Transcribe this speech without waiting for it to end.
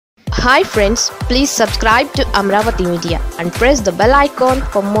Hi friends, please subscribe to Amaravathi Media and press the bell icon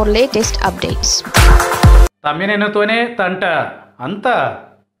for more latest updates. తమ్మినేనితోనే తంట అంతా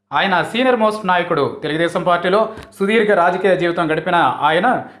ఆయన senior most నాయకుడు. తెలుగుదేశం పార్టీలో సుదీర్ఘ రాజకీయ జీవితం గడిపిన ఆయన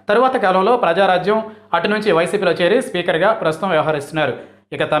తరువాత కాలంలో ప్రజారాజ్యం అటు నుంచి వైసీపీలో చేరి స్పీకర్గా ప్రస్తుతం వ్యవహరిస్తున్నారు.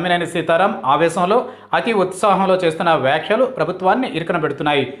 ఇక తమ్మినేని సీతారాం ఆవేశంలో అతి ఉత్సాహంలో చేస్తున్న వ్యాఖ్యలు ప్రభుత్వాన్ని ఇరుకున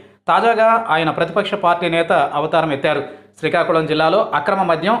పెడుతున్నాయి. తాజాగా ఆయన ప్రతిపక్ష పార్టీ నేత అవతారం ఎత్తారు. శ్రీకాకుళం జిల్లాలో అక్రమ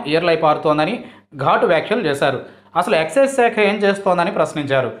మద్యం ఏర్లై పారుతోందని ఘాటు వ్యాఖ్యలు చేశారు. అసలు ఎక్సైజ్ శాఖ ఏం చేస్తోందని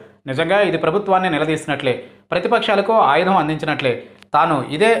ప్రశ్నించారు. నిజంగా ఇది ప్రభుత్వాన్ని నిలదీసినట్లే, ప్రతిపక్షాలకు ఆయుధం అందించినట్లే. తాను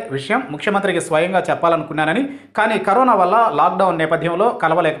ఇదే విషయం ముఖ్యమంత్రికి స్వయంగా చెప్పాలనుకున్నానని, కానీ కరోనా వల్ల లాక్డౌన్ నేపథ్యంలో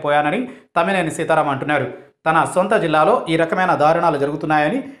కలవలేకపోయానని తమ్మినేని సీతారాం అంటున్నారు. తన సొంత జిల్లాలో ఈ రకమైన దారుణాలు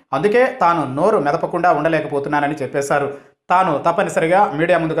జరుగుతున్నాయని, అందుకే తాను నోరు మెదపకుండా ఉండలేకపోతున్నానని చెప్పేశారు. తాను తప్పనిసరిగా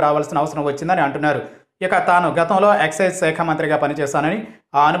మీడియా ముందుకు రావాల్సిన అవసరం వచ్చిందని అంటున్నారు. ఇక తాను గతంలో ఎక్సైజ్ శాఖ మంత్రిగా పనిచేశానని,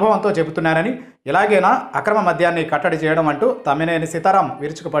 ఆ అనుభవంతో చెబుతున్నానని, ఇలాగైనా అక్రమ మద్యాన్ని కట్టడి చేయడం అంటూ తమ్మినేని సీతారాం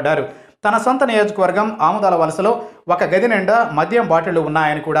విరుచుకుపడ్డారు. తన సొంత నియోజకవర్గం ఆముదాల వలసలో ఒక గది నిండా మద్యం బాటిళ్లు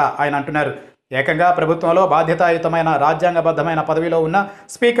ఉన్నాయని కూడా ఆయన అంటున్నారు. ఏకంగా ప్రభుత్వంలో బాధ్యతాయుతమైన రాజ్యాంగబద్ధమైన పదవిలో ఉన్న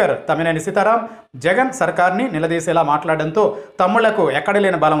స్పీకర్ తమ్మినేని సీతారాం జగన్ సర్కార్ని నిలదీసేలా మాట్లాడడంతో తమ్ముళ్లకు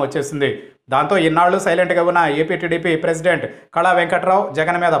ఎక్కడలేని బలం వచ్చేసింది. దాంతో ఇన్నాళ్లు సైలెంట్గా ఉన్న AP TDP president Kala Venkatrao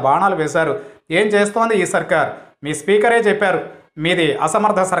Jagan మీద బాణాలు వేశారు. ఏం చేస్తోంది ఈ సర్కార్? మీ స్పీకరే చెప్పారు మీది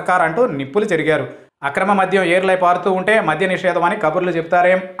అసమర్థ సర్కార్ అంటూ నిప్పులు చెరిగారు. అక్రమ మద్యం ఏర్లై పారుతూ ఉంటే మద్య నిషేధం అని కబుర్లు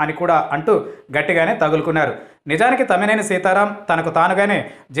చెప్తారేం అని కూడా అంటూ గట్టిగానే తగులుకున్నారు. నిజానికి తమ్మినేని సీతారాం తనకు తానుగానే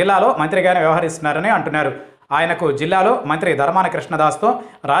జిల్లాలో మంత్రిగానే వ్యవహరిస్తున్నారని అంటున్నారు. ఆయనకు జిల్లాలో మంత్రి ధర్మాన కృష్ణదాస్తో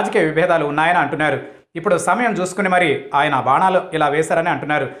రాజకీయ విభేదాలు ఉన్నాయని అంటున్నారు. ఇప్పుడు సమయం చూసుకుని మరి ఆయన బాణాలు ఇలా వేశారని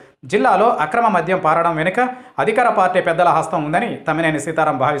అంటున్నారు. జిల్లాలో అక్రమ మద్యం పారడం వెనుక అధికార పార్టీ పెద్దల హస్తం ఉందని తమ్మినేని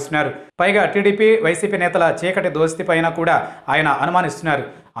సీతారాం భావిస్తున్నారు. పైగా టీడీపీ వైసీపీ నేతల చీకటి దోస్తి పైన కూడా ఆయన అనుమానిస్తున్నారు.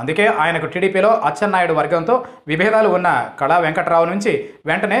 అందుకే ఆయనకు టీడీపీలో అచ్చెన్నాయుడు వర్గంతో విభేదాలు ఉన్న కళా వెంకట్రావు నుంచి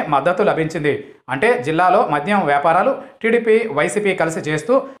వెంటనే మద్దతు లభించింది. అంటే జిల్లాలో మద్యం వ్యాపారాలు టీడీపీ వైసీపీ కలిసి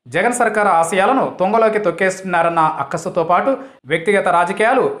చేస్తూ జగన్ సర్కార్ ఆశయాలను తొంగలోకి తొక్కేస్తున్నారన్న అక్కసుతో పాటు వ్యక్తిగత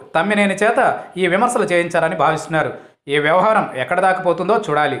రాజకీయాలు తమ్మినేని చేత ఈ విమర్శలు చేయించారని భావిస్తున్నారు. ఈ వ్యవహారం ఎక్కడ దాకపోతుందో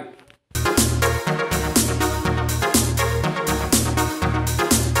చూడాలి.